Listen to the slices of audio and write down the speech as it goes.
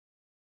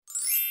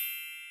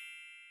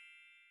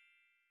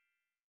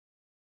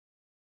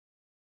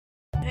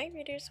Hi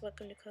readers,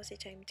 welcome to Cozy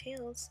Time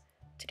Tales.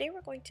 Today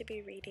we're going to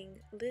be reading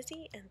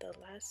Lizzie and the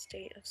Last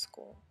Day of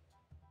School.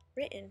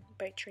 Written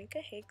by Trinka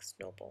Hakes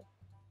Noble.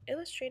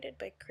 Illustrated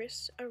by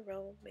Chris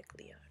Arrow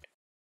McLeod.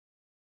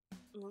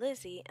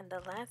 Lizzie and the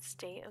Last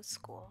Day of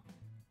School.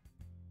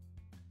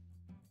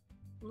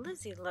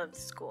 Lizzie loved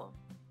school.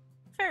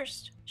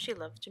 First, she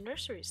loved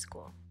nursery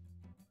school.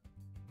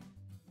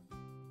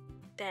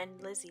 Then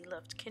Lizzie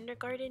loved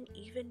kindergarten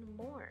even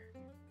more.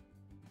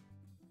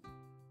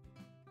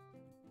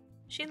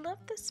 She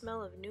loved the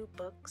smell of new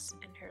books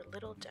and her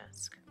little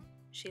desk.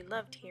 She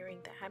loved hearing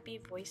the happy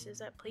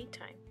voices at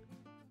playtime.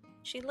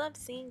 She loved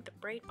seeing the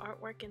bright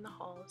artwork in the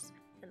halls,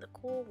 and the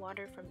cool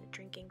water from the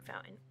drinking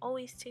fountain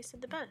always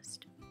tasted the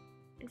best.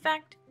 In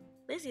fact,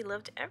 Lizzie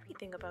loved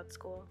everything about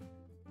school.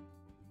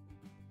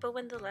 But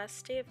when the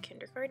last day of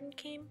kindergarten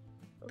came,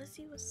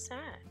 Lizzie was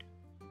sad.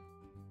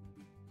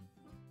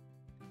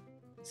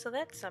 So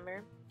that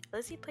summer,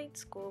 Lizzie played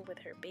school with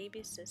her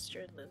baby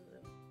sister Lulu.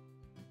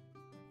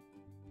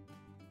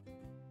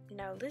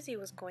 Now Lizzie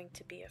was going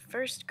to be a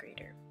first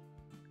grader.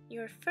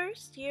 "Your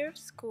first year of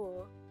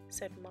school,"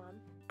 said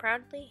Mom,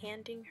 proudly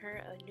handing her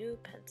a new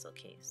pencil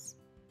case.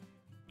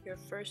 "Your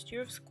first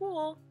year of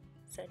school,"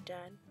 said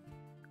Dad,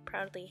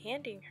 proudly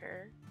handing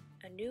her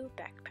a new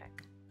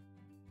backpack.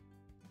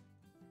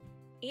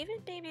 Even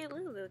baby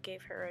Lulu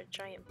gave her a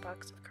giant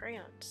box of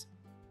crayons.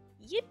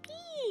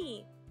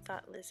 "Yippee!"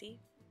 thought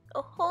Lizzie.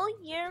 "A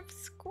whole year of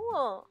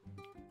school!"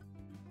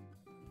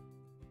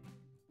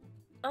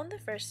 On the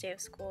first day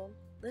of school,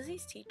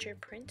 Lizzie's teacher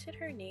printed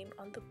her name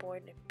on the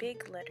board in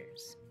big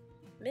letters,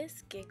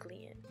 Miss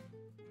Giglien.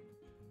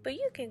 "But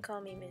you can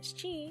call me Miss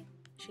G,"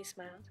 she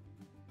smiled.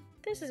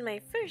 "This is my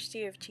first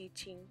year of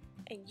teaching,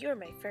 and you're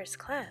my first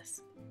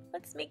class.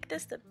 Let's make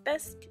this the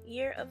best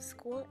year of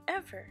school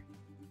ever."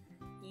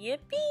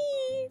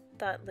 "Yippee!"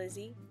 thought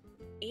Lizzie.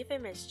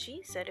 Even Miss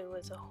G said it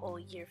was a whole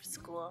year of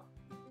school.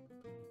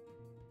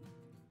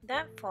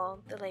 That fall,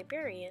 the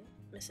librarian,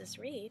 Mrs.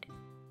 Reed,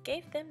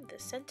 gave them the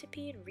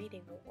Centipede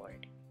Reading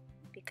Award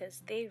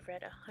because they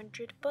read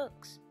 100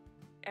 books.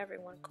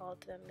 Everyone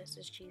called them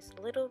Mrs. G's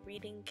little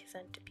reading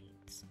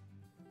centipedes.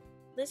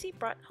 Lizzie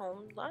brought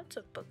home lots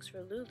of books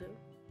for Lulu.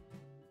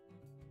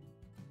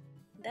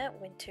 That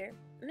winter,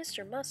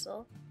 Mr.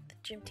 Muscle, the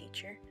gym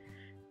teacher,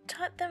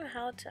 taught them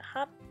how to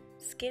hop,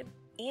 skip,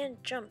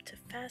 and jump to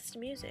fast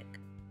music.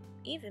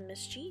 Even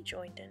Miss G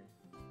joined in.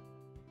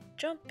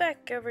 "Jump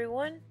back,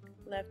 everyone,"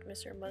 laughed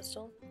Mr.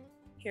 Muscle.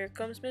 "Here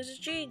comes Mrs.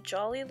 G,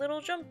 jolly little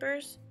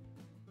jumpers."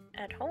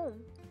 At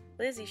home,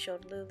 Lizzie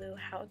showed Lulu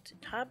how to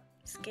hop,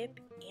 skip,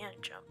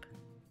 and jump.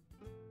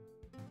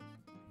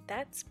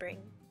 That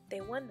spring, they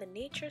won the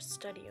Nature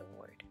Study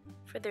Award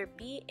for their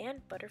bee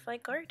and butterfly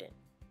garden.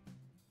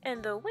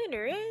 "And the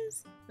winner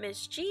is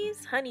Miss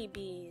G's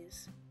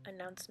honeybees,"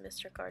 announced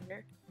Mr.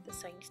 Gardner, the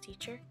science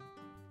teacher.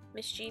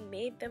 Miss G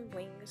made them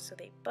wings so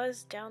they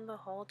buzzed down the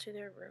hall to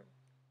their room.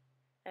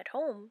 At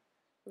home,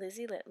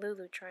 Lizzie let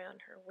Lulu try on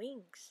her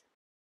wings.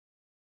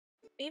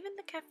 Even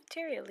the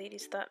cafeteria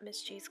ladies thought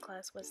Miss G's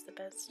class was the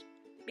best,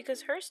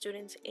 because her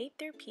students ate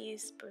their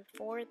peas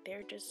before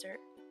their dessert.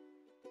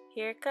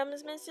 "Here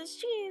comes Mrs.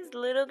 G's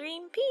little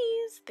green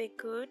peas," they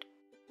cooed.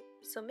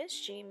 So Miss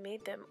G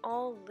made them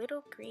all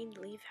little green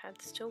leaf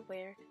hats to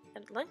wear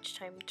at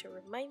lunchtime to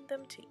remind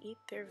them to eat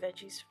their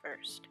veggies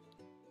first.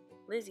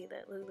 Lizzie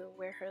let Lulu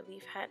wear her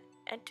leaf hat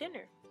at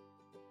dinner.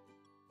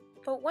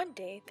 But one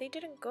day they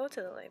didn't go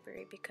to the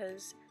library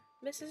because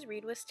Mrs.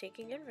 Reed was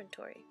taking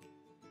inventory.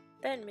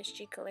 Then Miss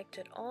G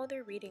collected all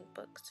their reading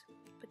books,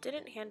 but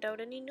didn't hand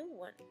out any new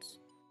ones.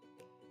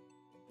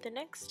 The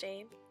next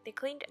day, they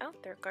cleaned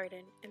out their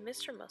garden and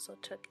Mr. Muscle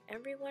took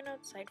everyone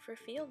outside for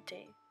field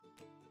day.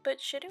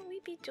 "But shouldn't we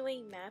be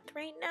doing math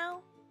right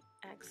now?"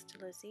 asked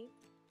Lizzie.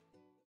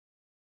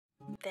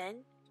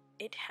 Then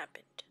it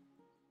happened.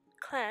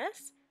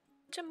 "Class,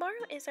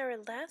 tomorrow is our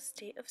last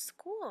day of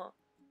school,"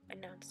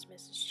 announced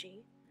Mrs.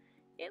 G.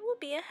 "It will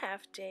be a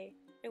half day,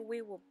 and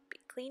we will be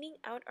cleaning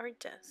out our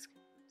desk.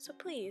 So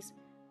please,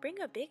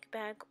 bring a big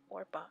bag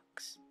or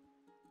box."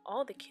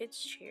 All the kids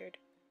cheered.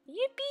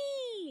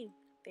 "Yippee!"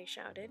 they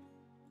shouted.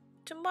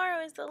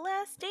 "Tomorrow is the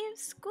last day of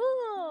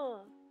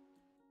school!"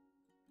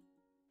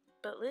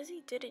 But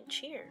Lizzie didn't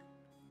cheer.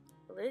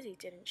 Lizzie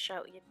didn't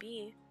shout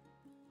yippee.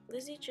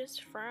 Lizzie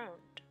just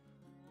frowned.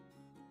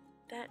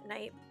 That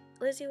night,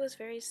 Lizzie was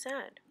very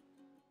sad.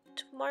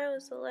 "Tomorrow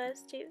is the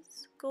last day of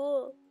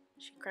school,"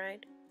 she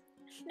cried.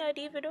 "Not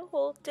even a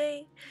whole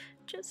day,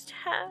 just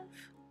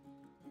half."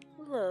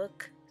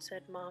 "Look,"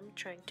 said Mom,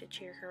 trying to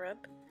cheer her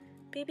up.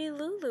 "Baby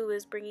Lulu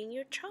is bringing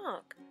you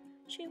chalk.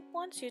 She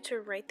wants you to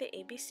write the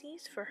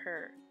ABCs for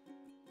her."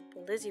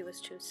 But Lizzie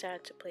was too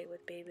sad to play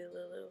with baby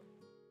Lulu.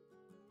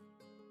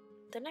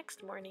 The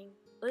next morning,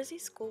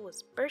 Lizzie's school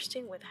was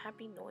bursting with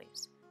happy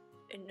noise.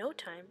 In no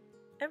time,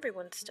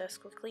 everyone's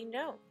desks were cleaned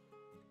out.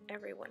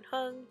 Everyone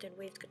hugged and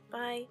waved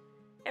goodbye.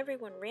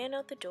 Everyone ran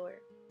out the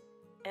door.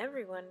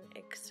 Everyone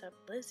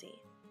except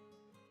Lizzie.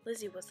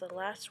 Lizzie was the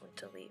last one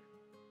to leave.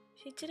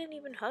 She didn't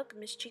even hug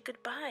Miss G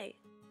goodbye.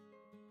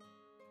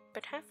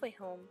 But halfway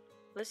home,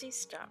 Lizzie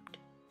stopped.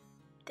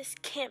 "This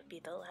can't be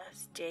the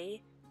last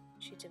day,"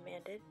 she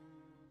demanded.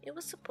 "It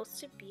was supposed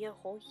to be a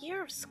whole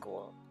year of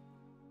school."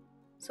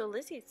 So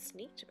Lizzie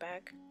sneaked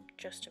back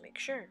just to make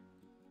sure.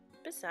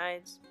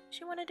 Besides,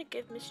 she wanted to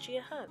give Miss G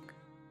a hug.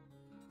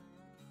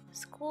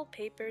 School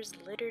papers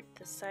littered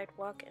the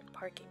sidewalk and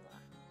parking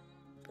lot,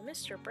 but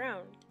Mr.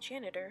 Brown, the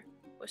janitor,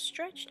 was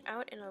stretched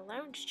out in a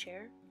lounge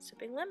chair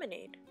sipping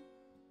lemonade.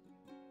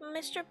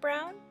 "Mr.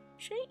 Brown,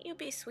 shouldn't you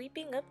be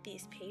sweeping up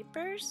these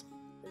papers?"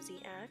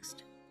 Lizzie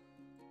asked.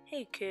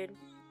 "Hey kid,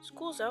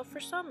 school's out for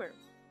summer.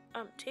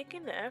 I'm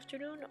taking the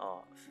afternoon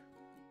off."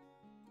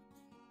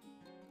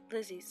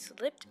 Lizzie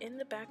slipped in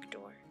the back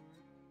door.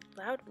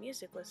 Loud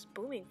music was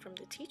booming from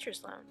the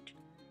teacher's lounge.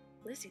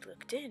 Lizzie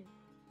looked in.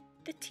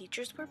 The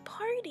teachers were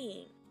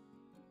partying.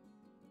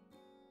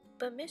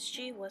 But Miss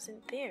G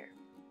wasn't there,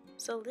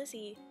 so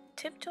Lizzie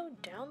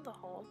tiptoed down the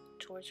hall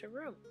towards her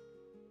room.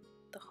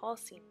 The hall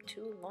seemed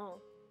too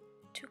long,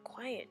 too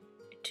quiet,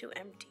 and too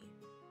empty.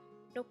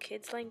 No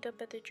kids lined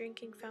up at the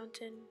drinking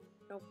fountain,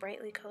 no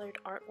brightly colored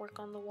artwork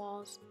on the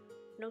walls,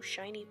 no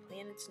shiny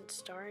planets and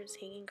stars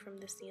hanging from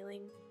the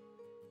ceiling.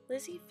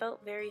 Lizzie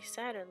felt very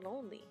sad and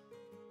lonely.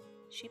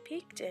 She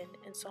peeked in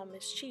and saw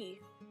Miss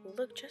G, who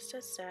looked just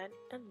as sad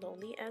and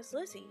lonely as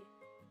Lizzie.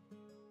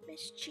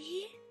 "Miss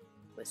G,"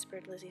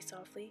 whispered Lizzie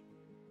softly,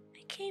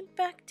 "I came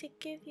back to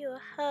give you a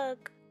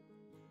hug."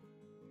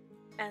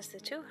 As the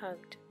two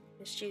hugged,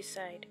 Miss G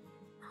sighed.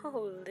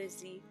 "Oh,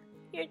 Lizzie,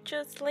 you're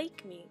just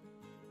like me.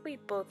 We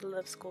both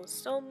love school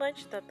so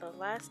much that the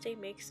last day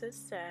makes us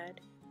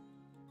sad."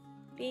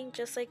 Being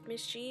just like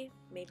Miss G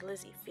made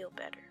Lizzie feel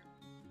better.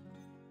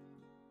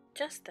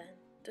 Just then,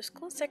 the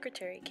school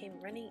secretary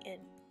came running in,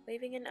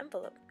 waving an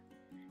envelope.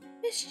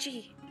 "Miss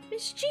G!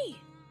 Miss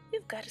G!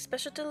 You've got a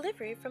special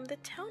delivery from the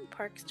Town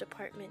Parks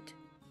Department."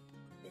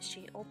 Miss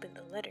G opened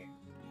the letter.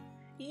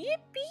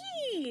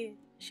 "Yippee!"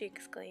 she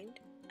exclaimed.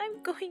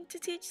 "I'm going to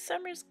teach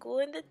summer school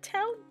in the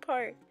town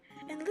park.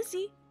 And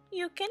Lizzie,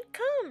 you can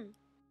come."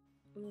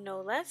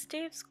 No last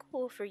day of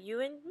school for you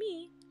and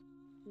me.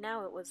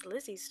 Now it was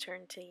Lizzie's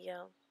turn to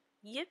yell,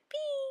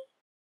 "Yippee!"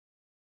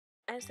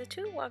 As the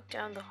two walked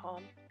down the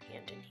hall,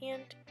 hand in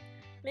hand,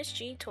 Miss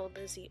G told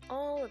Lizzie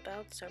all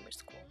about summer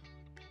school.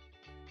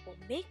 "We'll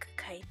make a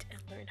kite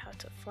and learn how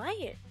to fly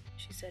it,"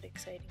 she said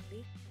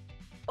excitedly.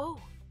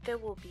 "Oh, there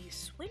will be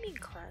swimming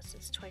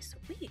classes twice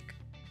a week.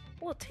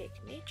 We'll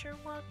take nature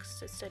walks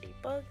to study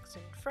bugs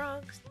and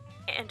frogs,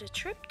 and a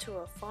trip to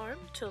a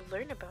farm to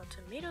learn about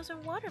tomatoes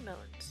and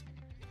watermelons.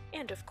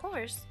 And of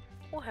course,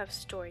 we'll have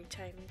story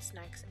time and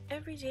snacks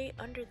every day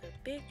under the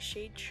big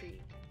shade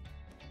tree."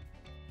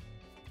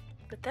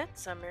 But that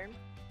summer,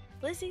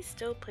 Lizzie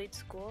still played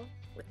school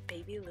with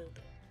baby Lulu.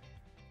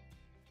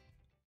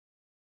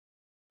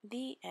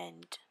 The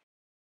end.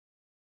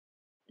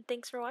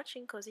 Thanks for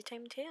watching Cozy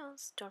Time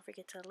Tales. Don't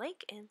forget to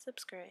like and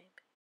subscribe.